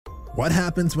What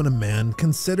happens when a man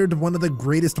considered one of the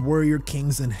greatest warrior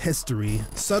kings in history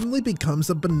suddenly becomes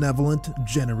a benevolent,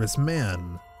 generous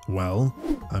man? Well,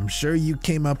 I'm sure you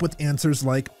came up with answers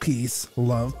like peace,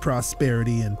 love,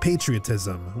 prosperity, and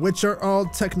patriotism, which are all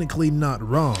technically not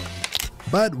wrong.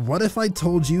 But what if I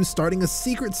told you starting a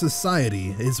secret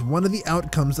society is one of the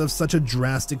outcomes of such a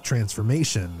drastic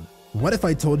transformation? What if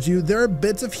I told you there are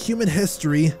bits of human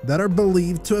history that are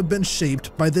believed to have been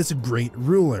shaped by this great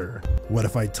ruler? What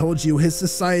if I told you his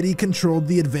society controlled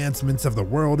the advancements of the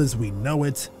world as we know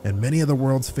it, and many of the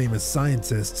world's famous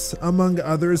scientists, among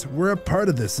others, were a part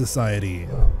of this society?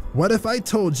 What if I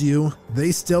told you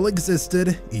they still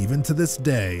existed even to this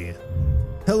day?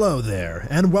 Hello there,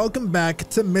 and welcome back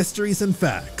to Mysteries and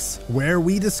Facts, where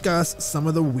we discuss some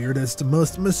of the weirdest,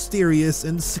 most mysterious,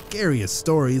 and scariest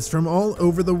stories from all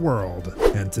over the world.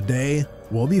 And today,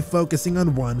 we'll be focusing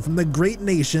on one from the great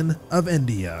nation of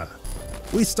India.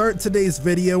 We start today's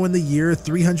video in the year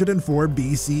 304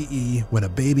 BCE, when a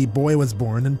baby boy was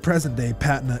born in present-day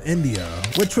Patna, India,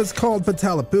 which was called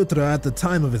Pataliputra at the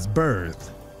time of his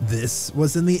birth. This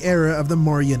was in the era of the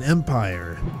Mauryan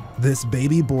Empire. This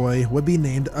baby boy would be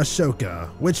named Ashoka,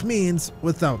 which means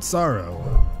without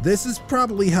sorrow. This is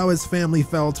probably how his family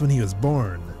felt when he was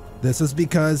born. This is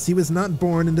because he was not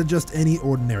born into just any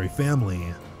ordinary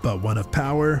family, but one of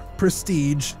power,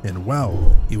 prestige, and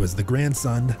wealth. He was the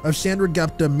grandson of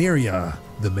Chandragupta Maurya,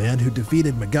 the man who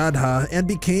defeated Magadha and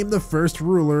became the first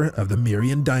ruler of the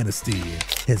Mauryan dynasty.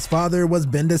 His father was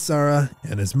Bindusara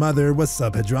and his mother was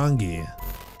Subhadrangi.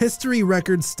 History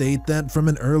records state that from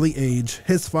an early age,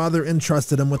 his father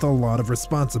entrusted him with a lot of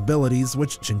responsibilities,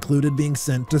 which included being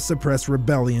sent to suppress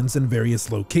rebellions in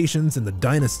various locations in the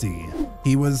dynasty.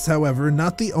 He was, however,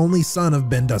 not the only son of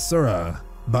Bindusara,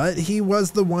 but he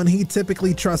was the one he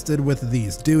typically trusted with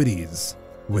these duties.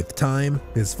 With time,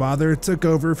 his father took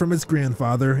over from his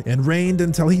grandfather and reigned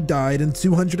until he died in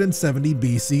 270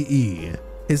 BCE.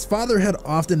 His father had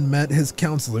often met his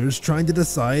counselors trying to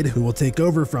decide who will take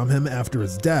over from him after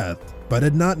his death, but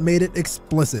had not made it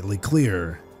explicitly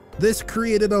clear. This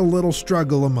created a little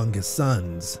struggle among his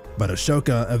sons, but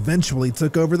Ashoka eventually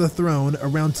took over the throne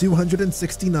around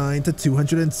 269 to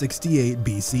 268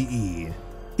 BCE.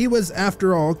 He was,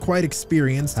 after all, quite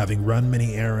experienced, having run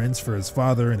many errands for his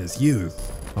father in his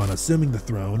youth. On assuming the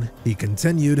throne, he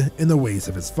continued in the ways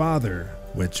of his father,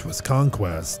 which was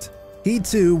conquest. He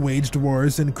too waged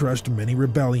wars and crushed many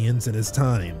rebellions in his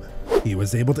time. He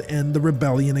was able to end the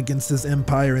rebellion against his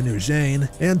empire in Ujjain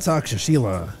and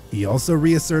Takshashila. He also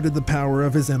reasserted the power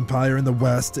of his empire in the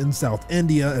west and South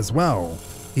India as well.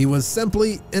 He was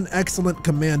simply an excellent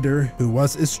commander who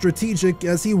was as strategic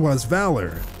as he was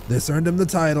valor. This earned him the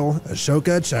title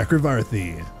Ashoka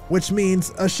Chakravarti, which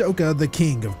means Ashoka the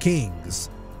King of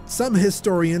Kings. Some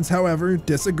historians, however,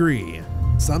 disagree.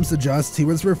 Some suggest he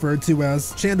was referred to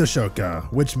as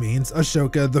Chandashoka, which means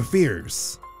Ashoka the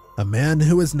Fierce. A man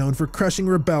who is known for crushing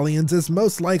rebellions is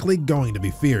most likely going to be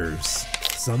fierce.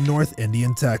 Some North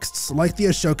Indian texts, like the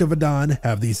Ashoka Vedan,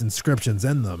 have these inscriptions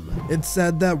in them. It's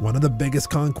said that one of the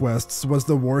biggest conquests was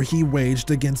the war he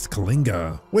waged against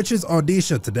Kalinga, which is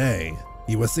Odisha today.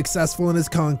 He was successful in his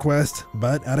conquest,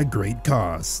 but at a great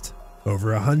cost.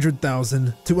 Over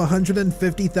 100,000 to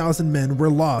 150,000 men were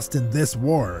lost in this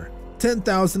war.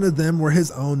 10,000 of them were his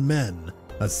own men.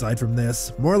 Aside from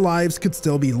this, more lives could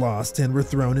still be lost and were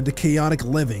thrown into chaotic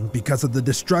living because of the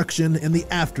destruction and the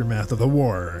aftermath of the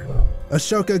war.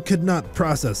 Ashoka could not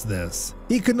process this.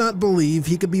 He could not believe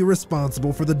he could be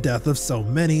responsible for the death of so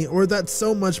many, or that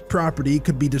so much property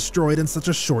could be destroyed in such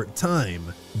a short time.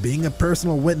 Being a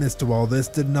personal witness to all this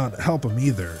did not help him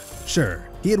either. Sure,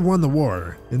 he had won the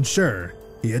war, and sure,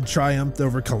 he had triumphed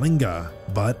over Kalinga,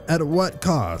 but at what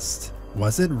cost?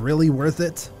 Was it really worth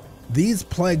it? These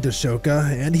plagued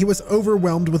Ashoka, and he was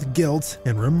overwhelmed with guilt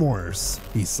and remorse.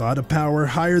 He sought a power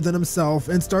higher than himself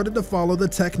and started to follow the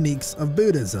techniques of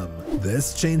Buddhism.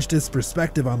 This changed his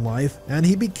perspective on life, and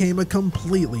he became a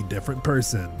completely different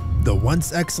person. The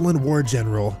once excellent war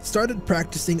general started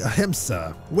practicing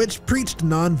ahimsa, which preached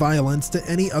non-violence to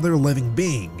any other living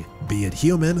being, be it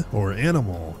human or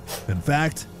animal. In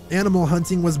fact, animal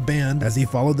hunting was banned as he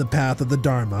followed the path of the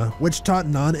Dharma, which taught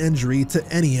non-injury to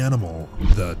any animal.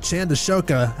 The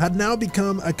Chandashoka had now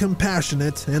become a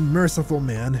compassionate and merciful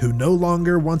man who no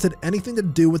longer wanted anything to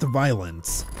do with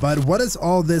violence. But what has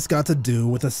all this got to do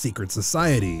with a secret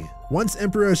society? Once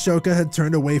Emperor Ashoka had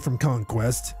turned away from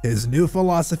conquest, his new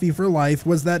philosophy for life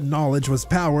was that knowledge was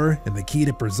power, and the key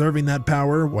to preserving that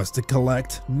power was to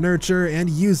collect, nurture, and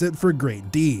use it for great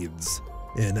deeds.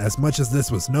 And as much as this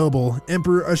was noble,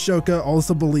 Emperor Ashoka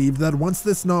also believed that once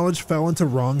this knowledge fell into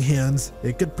wrong hands,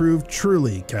 it could prove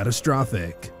truly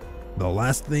catastrophic. The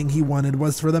last thing he wanted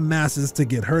was for the masses to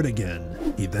get hurt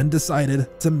again. He then decided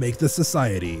to make the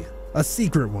society, a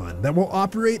secret one that will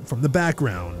operate from the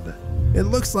background. It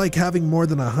looks like having more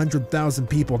than 100,000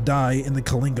 people die in the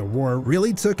Kalinga War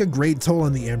really took a great toll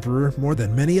on the emperor, more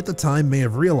than many at the time may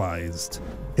have realized.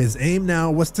 His aim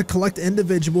now was to collect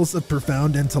individuals of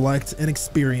profound intellect and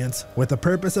experience with the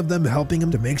purpose of them helping him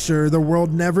to make sure the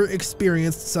world never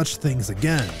experienced such things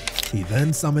again. He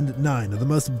then summoned 9 of the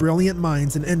most brilliant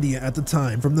minds in India at the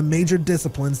time from the major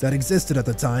disciplines that existed at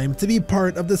the time to be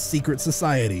part of the secret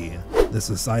society. The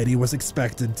society was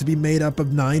expected to be made up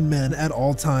of 9 men at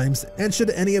all times, and should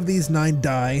any of these 9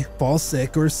 die, fall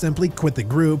sick, or simply quit the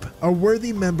group, a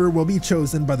worthy member will be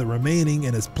chosen by the remaining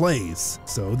in his place,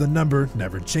 so the number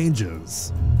never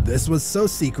changes. This was so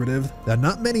secretive that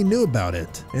not many knew about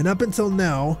it, and up until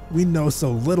now, we know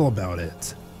so little about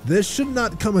it. This should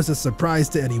not come as a surprise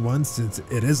to anyone, since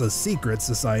it is a secret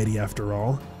society after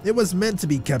all. It was meant to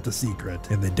be kept a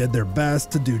secret, and they did their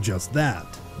best to do just that.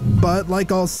 But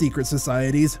like all secret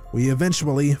societies, we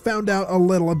eventually found out a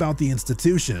little about the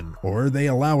institution, or they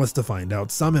allow us to find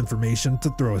out some information to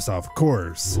throw us off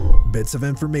course. Bits of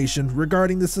information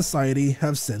regarding the society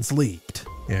have since leaked,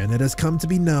 and it has come to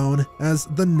be known as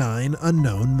the 9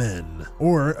 Unknown Men,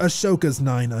 or Ashoka's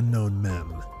 9 Unknown Men,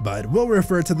 but we'll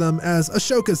refer to them as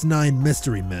Ashoka's 9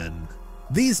 Mystery Men.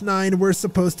 These 9 were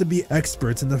supposed to be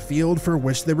experts in the field for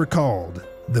which they were called.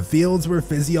 The fields were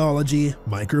physiology,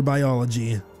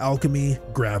 microbiology, alchemy,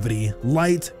 gravity,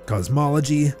 light,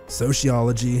 cosmology,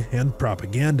 sociology, and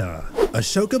propaganda.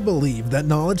 Ashoka believed that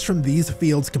knowledge from these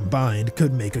fields combined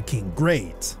could make a king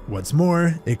great. What's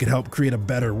more, it could help create a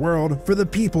better world for the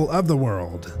people of the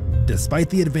world. Despite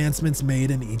the advancements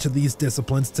made in each of these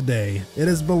disciplines today, it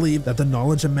is believed that the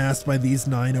knowledge amassed by these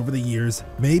 9 over the years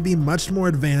may be much more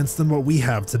advanced than what we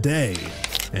have today.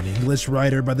 An English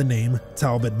writer by the name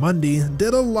Talbot Mundy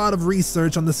did a lot of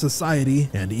research on the society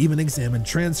and even examined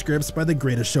transcripts by the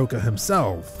great Ashoka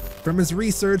himself. From his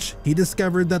research, he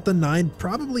discovered that the 9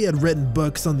 probably had written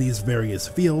books on these various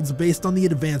fields based on the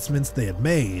advancements they had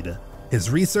made. His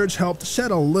research helped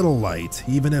shed a little light,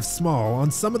 even if small,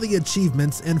 on some of the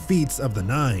achievements and feats of the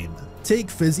 9. Take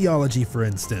physiology for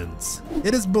instance.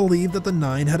 It is believed that the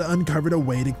 9 had uncovered a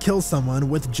way to kill someone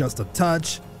with just a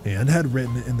touch, and had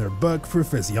written it in their book for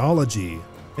physiology.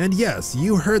 And yes,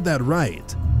 you heard that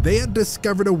right. They had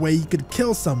discovered a way you could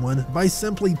kill someone by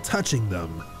simply touching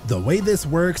them. The way this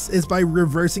works is by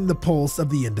reversing the pulse of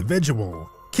the individual,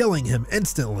 killing him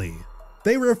instantly.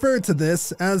 They refer to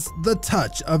this as the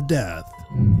touch of death.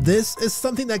 This is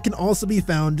something that can also be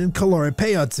found in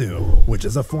Kalarippayattu, which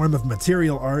is a form of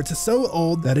material art so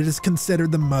old that it is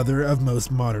considered the mother of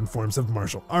most modern forms of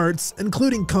martial arts,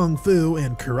 including Kung Fu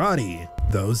and Karate.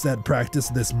 Those that practice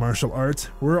this martial art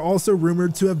were also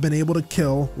rumored to have been able to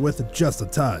kill with just a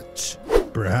touch.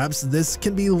 Perhaps this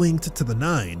can be linked to the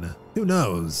 9. Who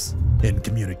knows? In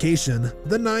communication,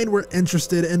 the 9 were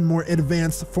interested in more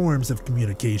advanced forms of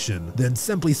communication than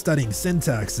simply studying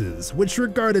syntaxes, which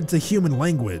regarded to human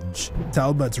language.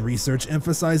 Talbot's research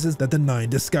emphasizes that the 9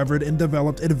 discovered and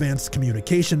developed advanced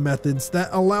communication methods that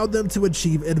allowed them to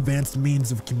achieve advanced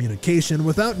means of communication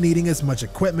without needing as much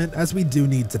equipment as we do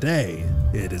need today.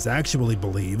 It is actually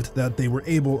believed that they were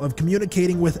able of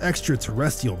communicating with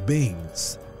extraterrestrial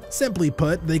beings. Simply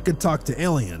put, they could talk to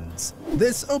aliens.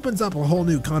 This opens up a whole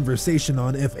new conversation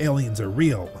on if aliens are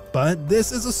real, but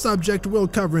this is a subject we'll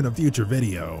cover in a future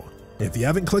video. If you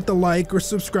haven't clicked the like or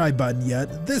subscribe button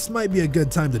yet, this might be a good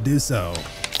time to do so.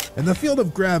 In the field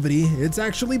of gravity, it's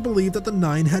actually believed that the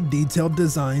 9 had detailed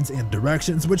designs and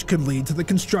directions which could lead to the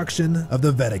construction of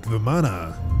the Vedic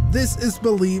Vimana. This is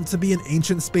believed to be an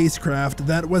ancient spacecraft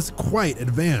that was quite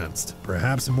advanced,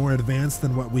 perhaps more advanced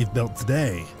than what we've built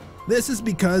today. This is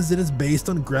because it is based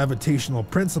on gravitational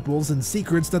principles and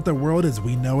secrets that the world as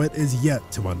we know it is yet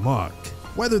to unlock.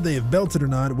 Whether they have built it or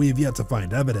not, we have yet to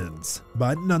find evidence.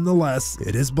 But nonetheless,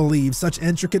 it is believed such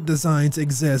intricate designs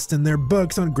exist in their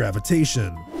books on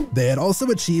gravitation. They had also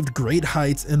achieved great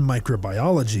heights in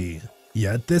microbiology.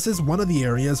 Yet this is one of the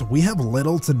areas we have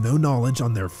little to no knowledge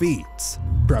on their feats.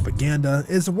 Propaganda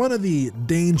is one of the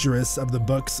dangerous of the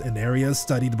books and areas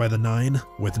studied by the 9.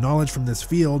 With knowledge from this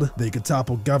field, they could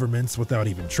topple governments without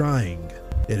even trying.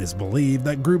 It is believed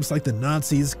that groups like the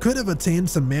Nazis could have attained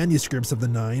some manuscripts of the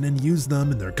 9 and used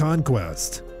them in their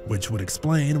conquest, which would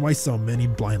explain why so many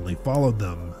blindly followed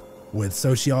them. With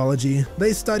sociology,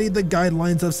 they studied the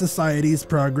guidelines of society's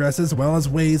progress as well as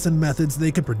ways and methods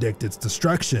they could predict its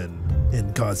destruction.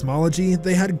 In cosmology,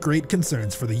 they had great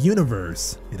concerns for the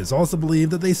universe. It is also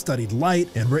believed that they studied light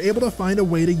and were able to find a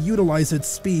way to utilize its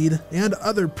speed and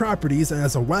other properties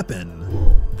as a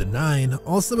weapon. The Nine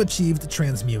also achieved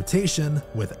transmutation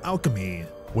with alchemy,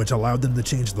 which allowed them to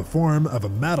change the form of a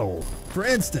metal. For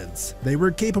instance, they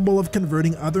were capable of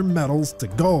converting other metals to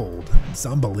gold.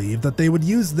 Some believe that they would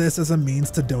use this as a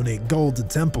means to donate gold to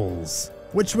temples,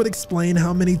 which would explain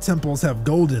how many temples have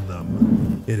gold in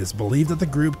them. It is believed that the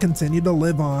group continued to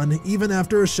live on even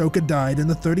after Ashoka died in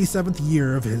the 37th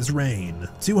year of his reign,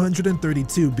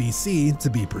 232 BC to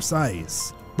be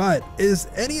precise. But is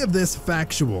any of this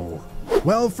factual?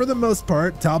 Well, for the most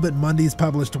part, Talbot Mundy's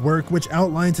published work, which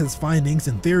outlines his findings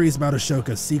and theories about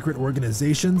Ashoka's secret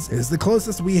organizations, is the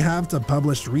closest we have to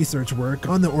published research work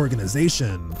on the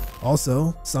organization.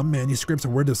 Also, some manuscripts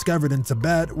were discovered in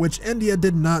Tibet, which India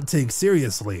did not take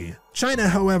seriously. China,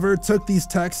 however, took these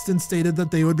texts and stated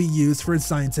that they would be used for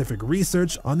scientific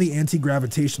research on the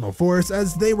anti-gravitational force,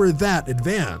 as they were that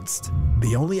advanced.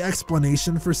 The only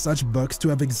explanation for such books to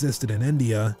have existed in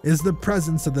India is the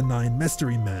presence of the 9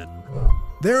 mystery men.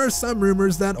 There are some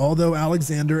rumors that although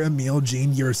Alexander Emil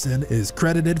Jean Yersin is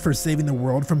credited for saving the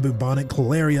world from bubonic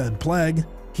cholera and plague,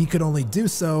 he could only do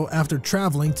so after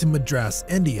traveling to Madras,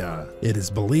 India. It is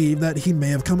believed that he may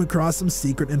have come across some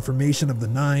secret information of the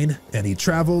 9, and he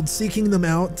traveled seeking them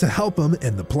out to help him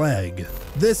in the plague.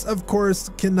 This, of course,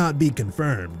 cannot be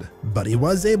confirmed, but he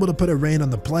was able to put a rein on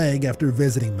the plague after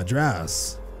visiting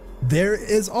Madras. There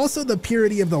is also the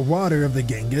purity of the water of the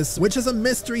Ganges, which is a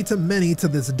mystery to many to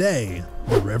this day.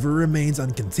 The river remains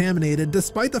uncontaminated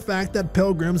despite the fact that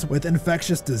pilgrims with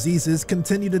infectious diseases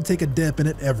continue to take a dip in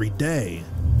it every day.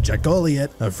 Jack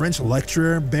Olliott, a French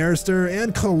lecturer, barrister,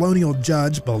 and colonial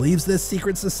judge, believes this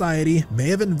secret society may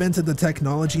have invented the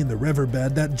technology in the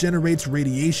riverbed that generates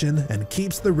radiation and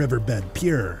keeps the riverbed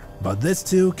pure. But this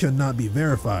too cannot be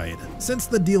verified, since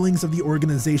the dealings of the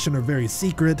organization are very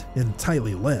secret and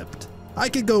tightly lipped. I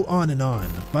could go on,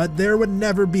 but there would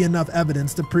never be enough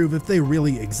evidence to prove if they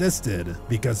really existed,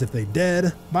 because if they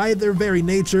did, by their very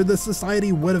nature the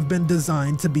society would have been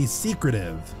designed to be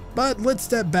secretive. But let's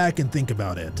step back and think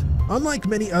about it. Unlike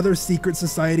many other secret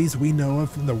societies we know of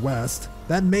from the West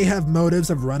that may have motives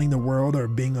of running the world or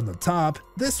being on the top,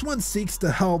 this one seeks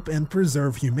to help and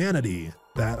preserve humanity.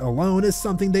 That alone is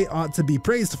something they ought to be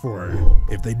praised for.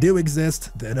 If they do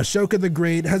exist, then Ashoka the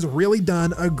Great has really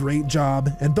done a great job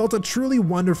and built a truly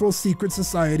wonderful secret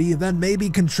society that may be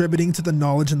contributing to the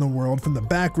knowledge in the world from the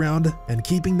background and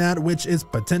keeping that which is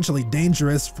potentially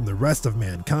dangerous from the rest of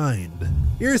mankind.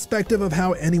 Irrespective of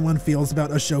how anyone feels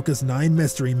about Ashoka's 9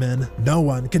 mystery men, no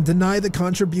one can deny the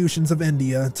contributions of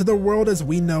India to the world as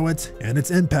we know it and its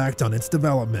impact on its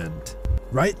development.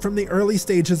 Right from the early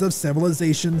stages of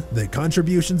civilization, the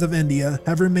contributions of India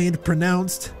have remained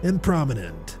pronounced and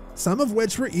prominent, some of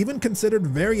which were even considered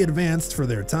very advanced for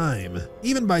their time,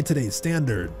 even by today's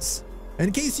standards.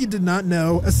 In case you did not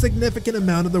know, a significant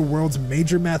amount of the world's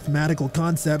major mathematical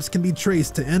concepts can be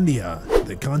traced to India.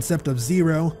 The concept of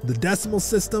zero, the decimal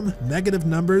system, negative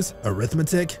numbers,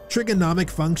 arithmetic, trigonomic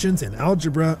functions, and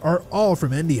algebra are all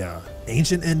from India.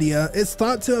 Ancient India is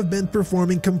thought to have been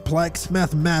performing complex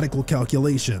mathematical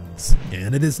calculations.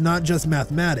 And it is not just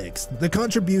mathematics. The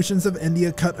contributions of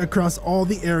India cut across all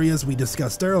the areas we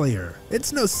discussed earlier.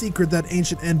 It's no secret that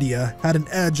ancient India had an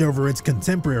edge over its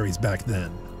contemporaries back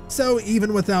then. So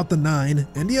even without the 9,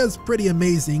 India is pretty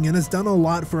amazing and has done a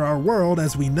lot for our world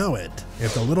as we know it.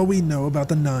 If the little we know about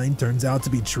the 9 turns out to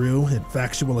be true and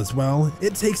factual as well,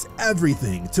 it takes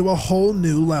everything to a whole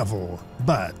new level.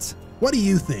 But what do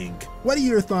you think? What are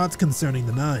your thoughts concerning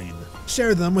the 9?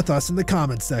 Share them with us in the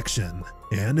comments section.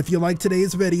 And if you liked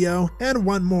today's video and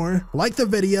want more, like the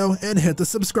video and hit the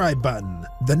subscribe button.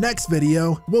 The next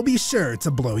video will be sure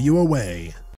to blow you away.